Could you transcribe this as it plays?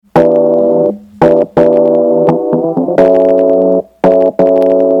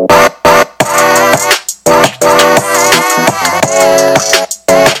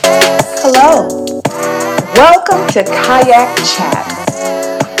to Kayak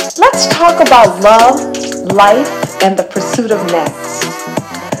Chats. Let's talk about love, life, and the pursuit of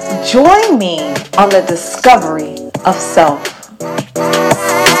next. Join me on the discovery of self.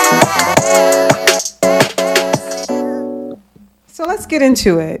 So let's get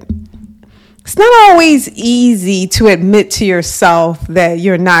into it. It's not always easy to admit to yourself that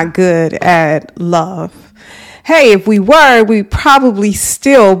you're not good at love. Hey, if we were, we'd probably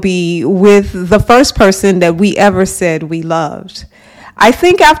still be with the first person that we ever said we loved. I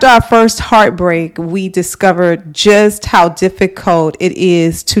think after our first heartbreak, we discovered just how difficult it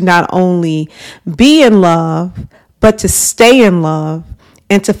is to not only be in love, but to stay in love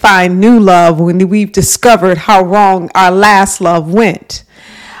and to find new love when we've discovered how wrong our last love went.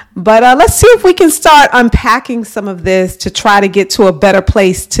 But let's see if we can start unpacking some of this to try to get to a better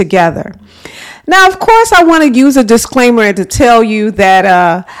place together. Now, of course, I want to use a disclaimer to tell you that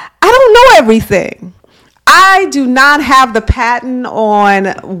I don't know everything. I do not have the patent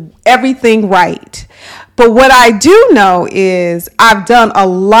on everything right. But what I do know is I've done a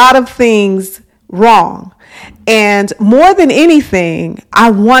lot of things wrong. And more than anything, I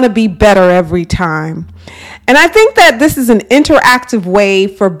want to be better every time. And I think that this is an interactive way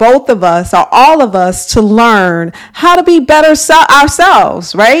for both of us or all of us to learn how to be better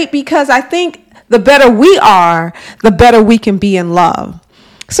ourselves, right? Because I think the better we are, the better we can be in love.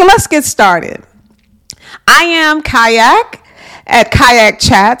 So let's get started. I am Kayak at Kayak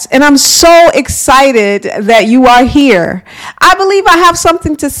Chats, and I'm so excited that you are here. I believe I have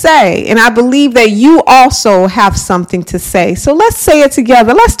something to say, and I believe that you also have something to say. So let's say it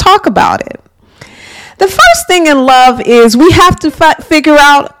together. Let's talk about it. The first thing in love is we have to figure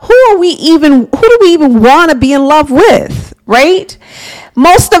out who do we even want to be in love with, right?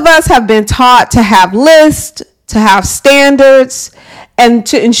 Most of us have been taught to have lists, to have standards, and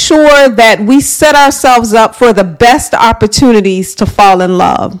to ensure that we set ourselves up for the best opportunities to fall in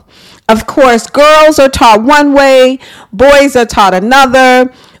love. Of course, girls are taught one way, boys are taught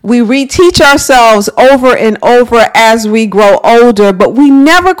another. We reteach ourselves over and over as we grow older, but we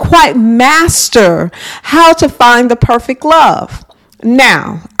never quite master how to find the perfect love.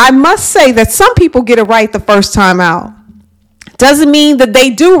 Now, I must say that some people get it right the first time out. Doesn't mean that they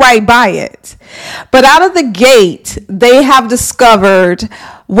do right by it. But out of the gate, they have discovered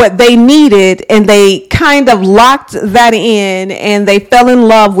what they needed and they kind of locked that in and they fell in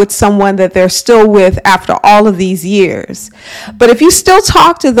love with someone that they're still with after all of these years. But if you still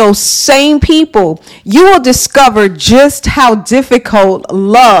talk to those same people, you will discover just how difficult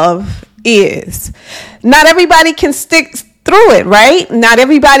love is. Not everybody can stick through it, right? Not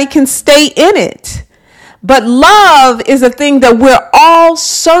everybody can stay in it. But love is a thing that we're all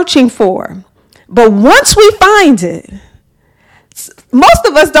searching for. But once we find it, most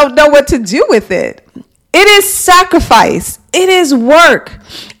of us don't know what to do with it. It is sacrifice. It is work.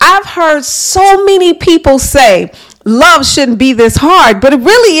 I've heard so many people say, love shouldn't be this hard, but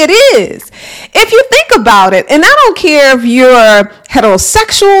really it is. If you think about it, and I don't care if you're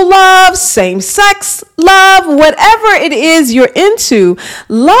heterosexual love, same-sex love, whatever it is you're into,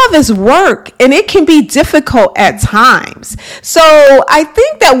 love is work and it can be difficult at times. So I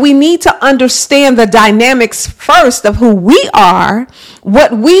think that we need to understand the dynamics first of who we are,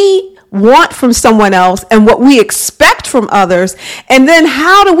 what we want from someone else and what we expect from others. And then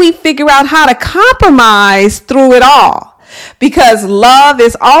how do we figure out how to compromise through it all? Because love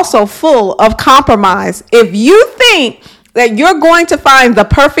is also full of compromise. If you think that you're going to find the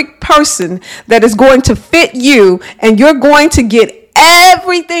perfect person that is going to fit you and you're going to get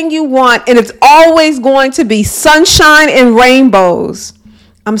everything you want and it's always going to be sunshine and rainbows,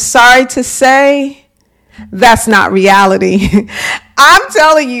 I'm sorry to say, that's not reality. I'm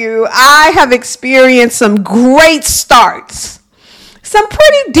telling you, I have experienced some great starts, some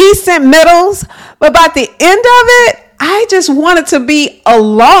pretty decent middles, but by the end of it, I just wanted to be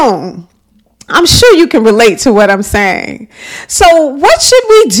alone. I'm sure you can relate to what I'm saying. So what should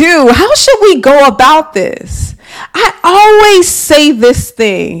we do? How should we go about this? I always say this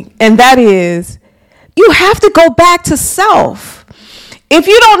thing, and that is, you have to go back to self. If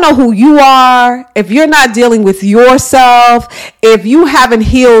you don't know who you are, if you're not dealing with yourself, if you haven't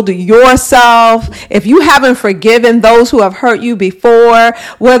healed yourself, if you haven't forgiven those who have hurt you before,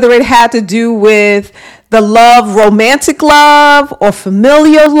 whether it had to do with the love, romantic love, or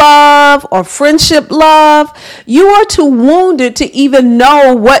familiar love, or friendship love, you are too wounded to even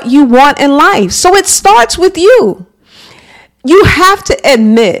know what you want in life. So it starts with you. You have to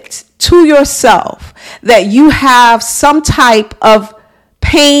admit to yourself that you have some type of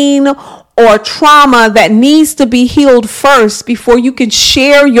pain or trauma that needs to be healed first before you can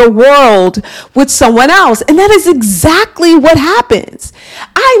share your world with someone else. And that is exactly what happens.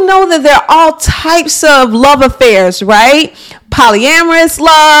 I know that there are all types of love affairs, right? Polyamorous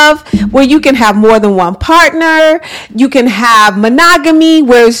love, where you can have more than one partner. You can have monogamy,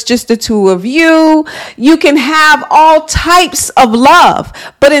 where it's just the two of you. You can have all types of love.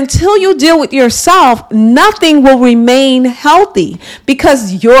 But until you deal with yourself, nothing will remain healthy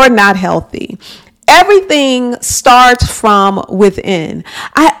because you're not healthy. Everything starts from within.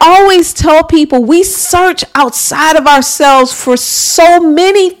 I always tell people we search outside of ourselves for so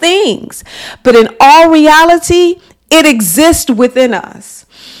many things, but in all reality, it exists within us.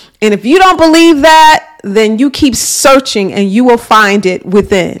 And if you don't believe that, then you keep searching and you will find it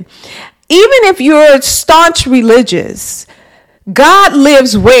within. Even if you're staunch religious, God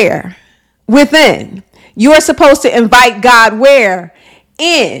lives where? Within. You are supposed to invite God where?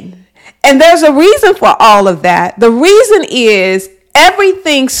 In. And there's a reason for all of that. The reason is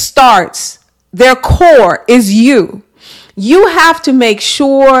everything starts, their core is you. You have to make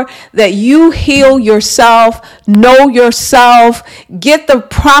sure that you heal yourself, know yourself, get the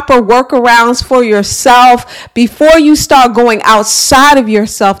proper workarounds for yourself before you start going outside of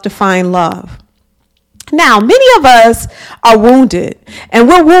yourself to find love. Now, many of us are wounded, and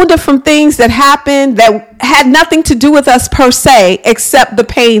we're wounded from things that happened that had nothing to do with us per se, except the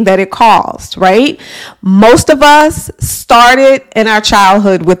pain that it caused, right? Most of us started in our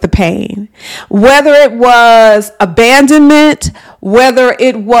childhood with the pain, whether it was abandonment, whether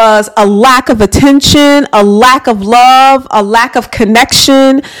it was a lack of attention, a lack of love, a lack of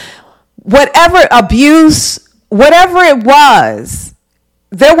connection, whatever abuse, whatever it was,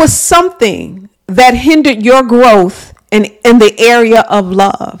 there was something that hindered your growth in the area of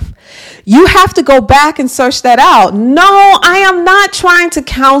love. You have to go back and search that out. No, I am not trying to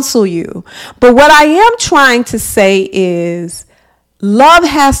counsel you. But what I am trying to say is love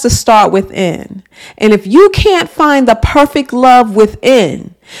has to start within. And if you can't find the perfect love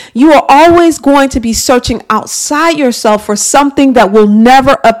within, you are always going to be searching outside yourself for something that will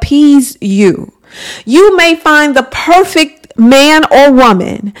never appease you. You may find the perfect man or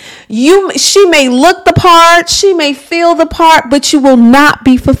woman. She may look the part, she may feel the part, but you will not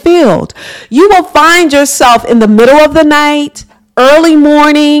be fulfilled. You will find yourself in the middle of the night, early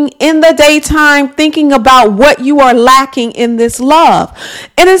morning, in the daytime, thinking about what you are lacking in this love.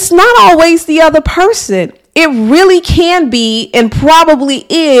 And it's not always the other person. It really can be and probably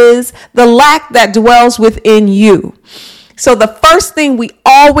is the lack that dwells within you. So the first thing we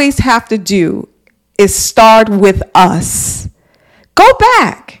always have to do is start with us. Go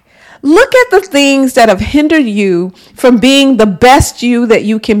back. Look at the things that have hindered you from being the best you that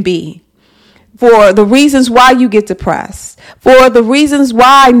you can be. For the reasons why you get depressed. For the reasons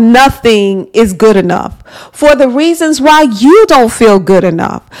why nothing is good enough. For the reasons why you don't feel good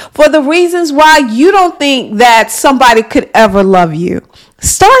enough. For the reasons why you don't think that somebody could ever love you.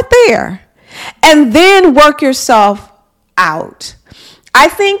 Start there. And then work yourself out. I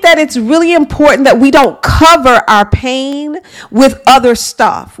think that it's really important that we don't cover our pain with other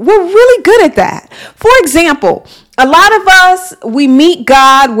stuff. We're really good at that. For example, a lot of us, we meet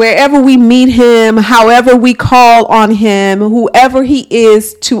God wherever we meet him, however we call on him, whoever he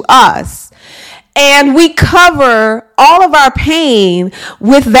is to us. And we cover all of our pain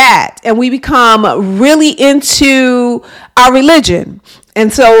with that. And we become really into our religion.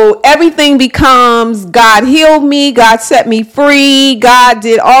 And so everything becomes God healed me, God set me free, God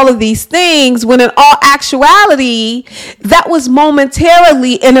did all of these things, when in all actuality, that was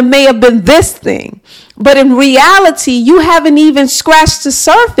momentarily, and it may have been this thing. But in reality, you haven't even scratched the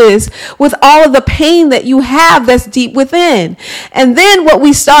surface with all of the pain that you have that's deep within. And then what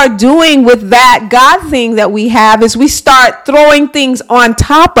we start doing with that God thing that we have is we start throwing things on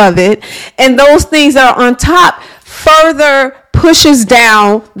top of it. And those things that are on top further pushes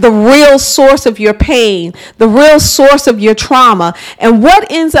down the real source of your pain, the real source of your trauma. And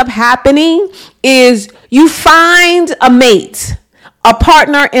what ends up happening is you find a mate, a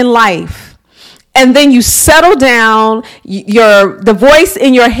partner in life. And then you settle down. The voice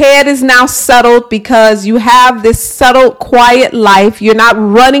in your head is now settled because you have this settled, quiet life. You're not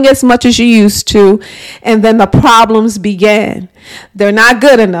running as much as you used to. And then the problems begin. They're not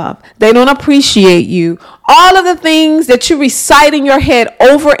good enough. They don't appreciate you. All of the things that you recite in your head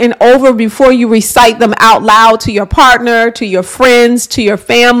over and over before you recite them out loud to your partner, to your friends, to your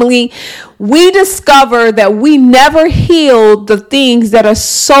family, we discover that we never healed the things that are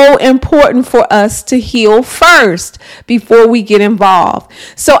so important for us to heal first before we get involved.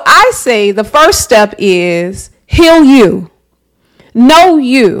 So I say the first step is heal you, know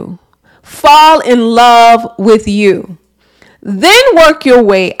you, fall in love with you. Then work your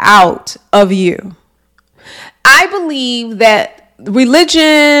way out of you. I believe that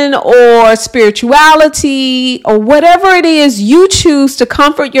religion or spirituality or whatever it is you choose to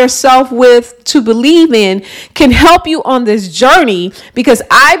comfort yourself with, to believe in, can help you on this journey, because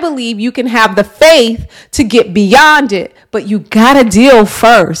I believe you can have the faith to get beyond it, but you gotta deal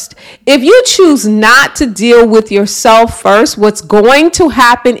first. If you choose not to deal with yourself first, what's going to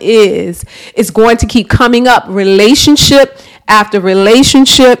happen is it's going to keep coming up, relationship after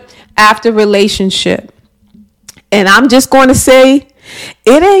relationship after relationship. And I'm just going to say,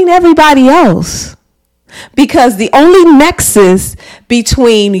 it ain't everybody else. Because the only nexus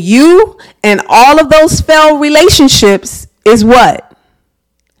between you and all of those failed relationships is what?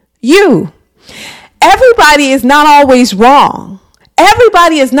 You. Everybody is not always wrong.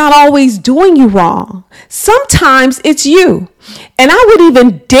 Everybody is not always doing you wrong. Sometimes it's you. And I would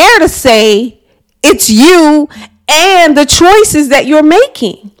even dare to say it's you and the choices that you're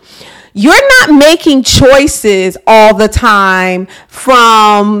making. You're not making choices all the time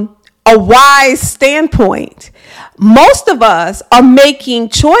from a wise standpoint. Most of us are making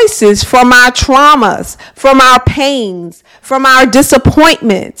choices from our traumas, from our pains, from our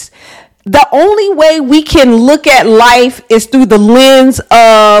disappointments. The only way we can look at life is through the lens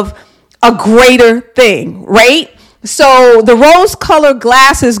of a greater thing, right? So the rose-colored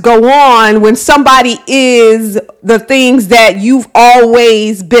glasses go on when somebody is the things that you've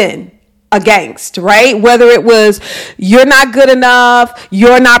always been against, right? Whether it was you're not good enough,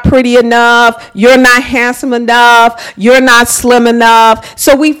 you're not pretty enough, you're not handsome enough, you're not slim enough.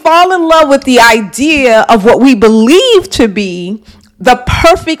 So we fall in love with the idea of what we believe to be the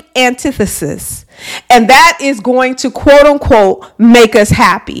perfect antithesis. And that is going to, quote unquote, make us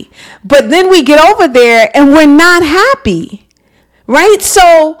happy. But then we get over there and we're not happy, right?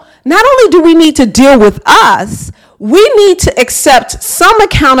 So not only do we need to deal with us, we need to accept some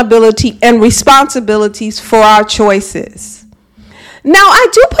accountability and responsibilities for our choices. Now, I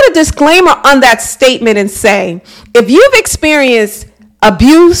do put a disclaimer on that statement and say, if you've experienced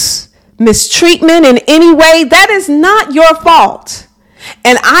abuse, mistreatment in any way, that is not your fault.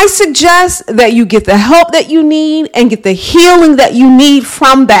 And I suggest that you get the help that you need and get the healing that you need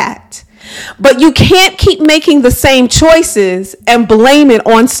from that. But you can't keep making the same choices and blame it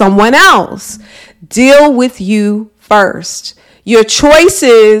on someone else. Deal with you first. Your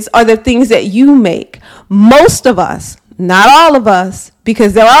choices are the things that you make. Most of us, not all of us,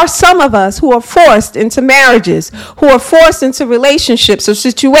 because there are some of us who are forced into marriages, who are forced into relationships or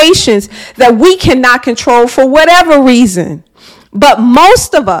situations that we cannot control for whatever reason. But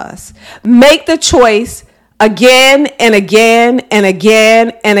most of us make the choice again and again and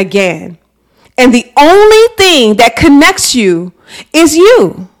again and again. And the only thing that connects you is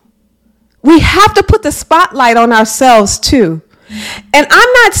you. We have to put the spotlight on ourselves too. And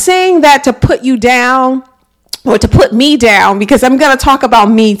I'm not saying that to put you down or to put me down, because I'm going to talk about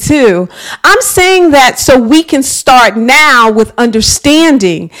me too. I'm saying that so we can start now with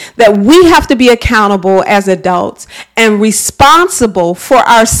understanding that we have to be accountable as adults and responsible for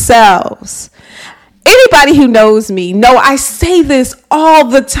ourselves. Anybody who knows me know I say this all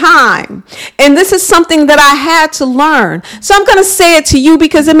the time. And this is something that I had to learn. So I'm going to say it to you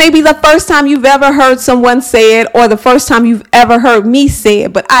because it may be the first time you've ever heard someone say it or the first time you've ever heard me say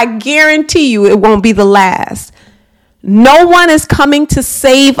it. But I guarantee you it won't be the last. No one is coming to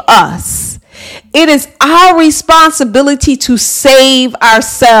save us. It is our responsibility to save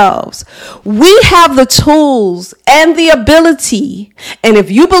ourselves. We have the tools and the ability, and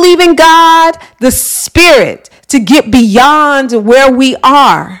if you believe in God, the Spirit, to get beyond where we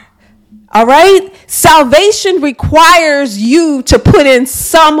are. All right? Salvation requires you to put in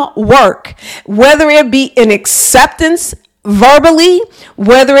some work, whether it be in acceptance verbally,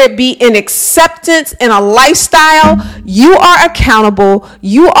 whether it be in acceptance in a lifestyle. You are accountable.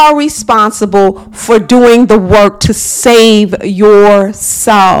 You are responsible for doing the work to save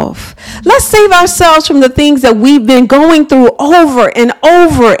yourself. Let's save ourselves from the things that we've been going through over and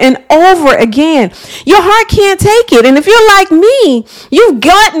over and over again. Your heart can't take it. And if you're like me, you've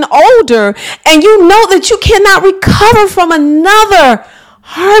gotten older and you know that you cannot recover from another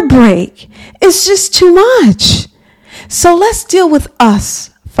heartbreak. It's just too much. So let's deal with us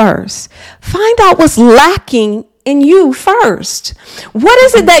first. Find out what's lacking in you first. What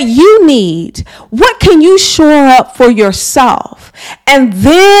is it that you need? What can you shore up for yourself? And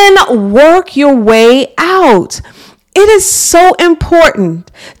then work your way out. It is so important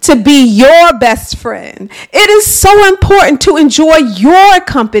to be your best friend. It is so important to enjoy your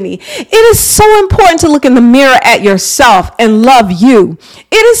company. It is so important to look in the mirror at yourself and love you.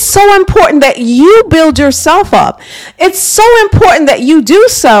 It is so important that you build yourself up. It's so important that you do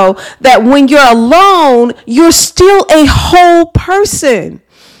so that when you're alone, you're still a whole person.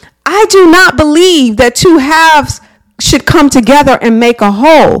 I do not believe that two halves should come together and make a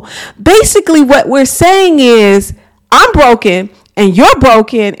whole. Basically, what we're saying is, I'm broken and you're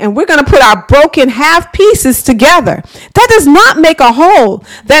broken, and we're going to put our broken half pieces together. That does not make a whole.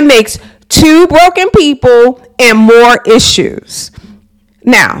 That makes two broken people and more issues.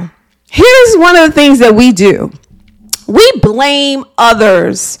 Now, here's one of the things that we do. We blame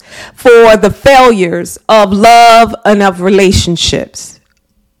others for the failures of love and of relationships.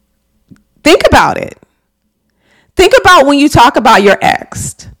 Think about it. Think about when you talk about your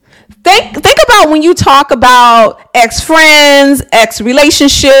ex. Think about when you talk about ex-friends,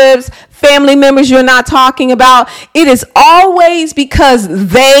 ex-relationships, family members you're not talking about. It is always because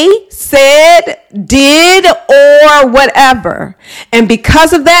they said, did, or whatever. And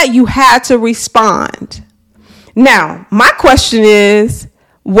because of that, you had to respond. Now, my question is,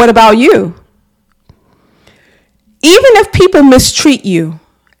 what about you? Even if people mistreat you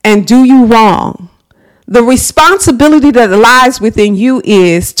and do you wrong, the responsibility that lies within you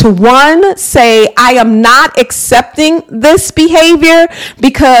is to, one, say, I am not accepting this behavior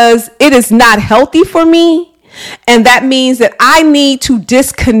because it is not healthy for me. And that means that I need to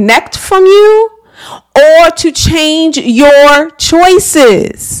disconnect from you or to change your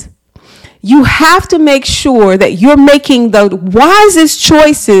choices. You have to make sure that you're making the wisest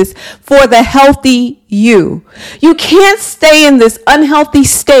choices for the healthy you. You can't stay in this unhealthy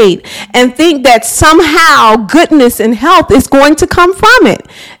state and think that somehow goodness and health is going to come from it.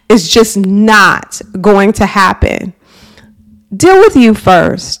 It's just not going to happen. Deal with you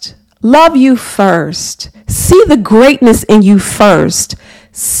first. Love you first. See the greatness in you first.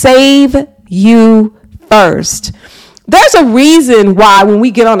 Save you first. There's a reason why when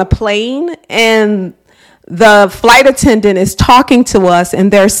we get on a plane and the flight attendant is talking to us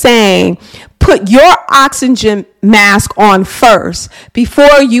and they're saying, put your oxygen mask on first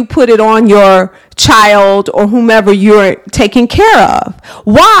before you put it on your child or whomever you're taking care of.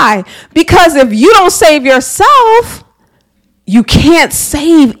 Why? Because if you don't save yourself, you can't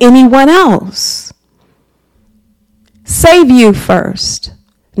save anyone else. Save you first.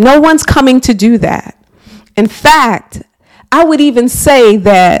 No one's coming to do that. In fact, I would even say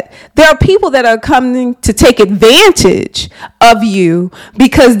that there are people that are coming to take advantage of you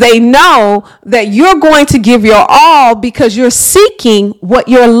because they know that you're going to give your all because you're seeking what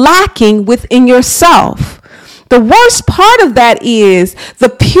you're lacking within yourself. The worst part of that is the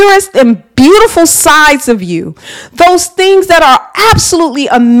purest and beautiful sides of you. Those things that are absolutely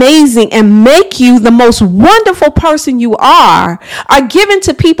amazing and make you the most wonderful person you are given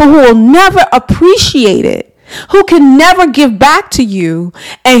to people who will never appreciate it, who can never give back to you.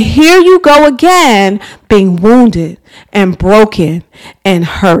 And here you go again, being wounded and broken and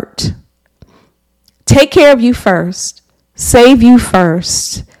hurt. Take care of you first. Save you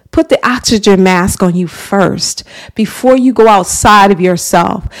first. Put the oxygen mask on you first before you go outside of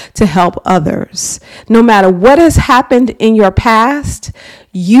yourself to help others. No matter what has happened in your past,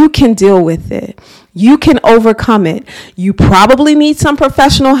 you can deal with it. You can overcome it. You probably need some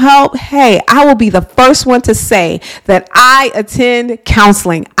professional help. Hey, I will be the first one to say that I attend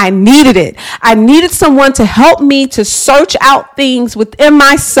counseling. I needed it. I needed someone to help me to search out things within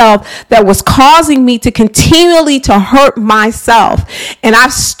myself that was causing me to continually to hurt myself. And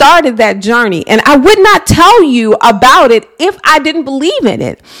I've started that journey. And I would not tell you about it if I didn't believe in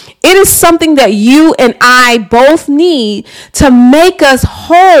it. It is something that you and I both need to make us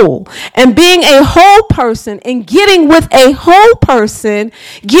whole. And being a whole person and getting with a whole person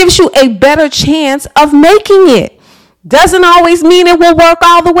gives you a better chance of making it. Doesn't always mean it will work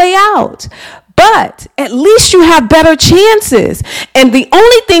all the way out, but at least you have better chances. And the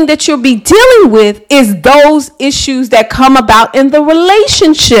only thing that you'll be dealing with is those issues that come about in the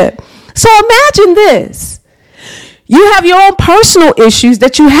relationship. So imagine this. You have your own personal issues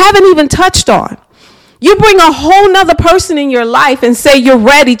that you haven't even touched on. You bring a whole nother person in your life and say you're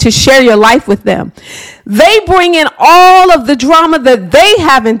ready to share your life with them. They bring in all of the drama that they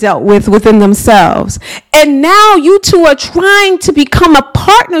haven't dealt with within themselves. And now you two are trying to become a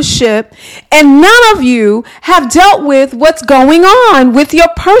partnership, and none of you have dealt with what's going on with your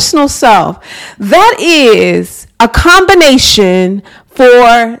personal self. That is a combination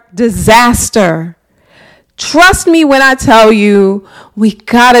for disaster. Trust me when I tell you, we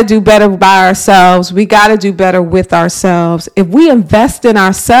got to do better by ourselves. We got to do better with ourselves. If we invest in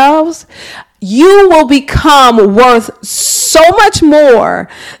ourselves, you will become worth so much more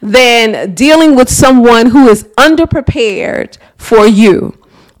than dealing with someone who is underprepared for you.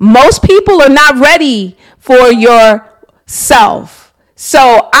 Most people are not ready for yourself.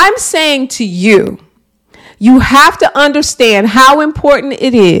 So I'm saying to you, you have to understand how important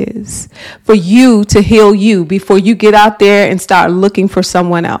it is for you to heal you before you get out there and start looking for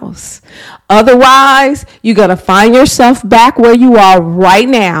someone else. Otherwise, you're going to find yourself back where you are right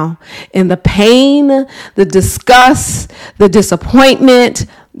now in the pain, the disgust, the disappointment,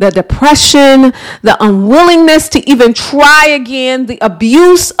 the depression, the unwillingness to even try again, the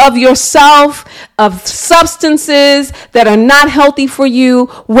abuse of yourself, of substances that are not healthy for you,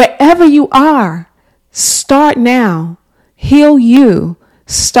 wherever you are. Start now. Heal you.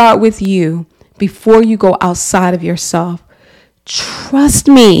 Start with you before you go outside of yourself. Trust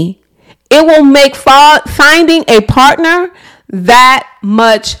me, it will make finding a partner that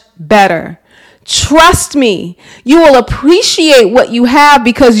much better. Trust me, you will appreciate what you have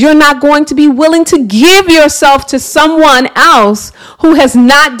because you're not going to be willing to give yourself to someone else who has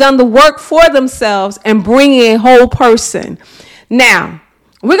not done the work for themselves and bring a whole person. Now,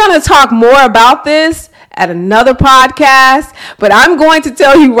 we're going to talk more about this at another podcast, but I'm going to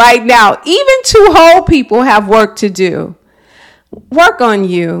tell you right now, even two whole people have work to do. Work on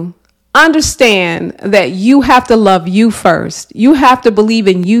you. Understand that you have to love you first. You have to believe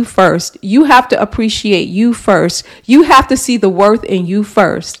in you first. You have to appreciate you first. You have to see the worth in you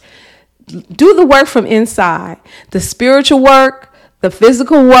first. Do the work from inside. The spiritual work, the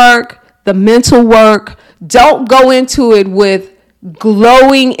physical work, the mental work. Don't go into it with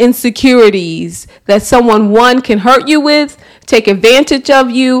glowing insecurities that someone, one, can hurt you with, take advantage of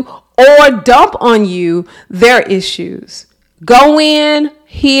you, or dump on you their issues. Go in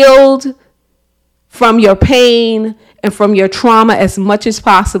healed from your pain and from your trauma as much as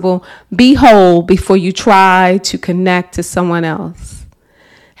possible. Be whole before you try to connect to someone else.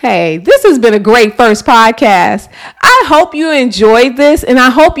 Hey, this has been a great first podcast. I hope you enjoyed this, and I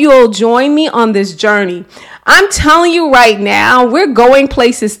hope you'll join me on this journey. I'm telling you right now, we're going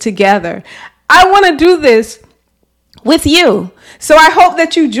places together. I want to do this with you. So I hope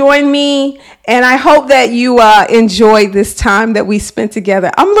that you join me, and I hope that you enjoy this time that we spent together.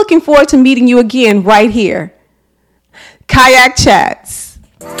 I'm looking forward to meeting you again right here. Kayak Chats.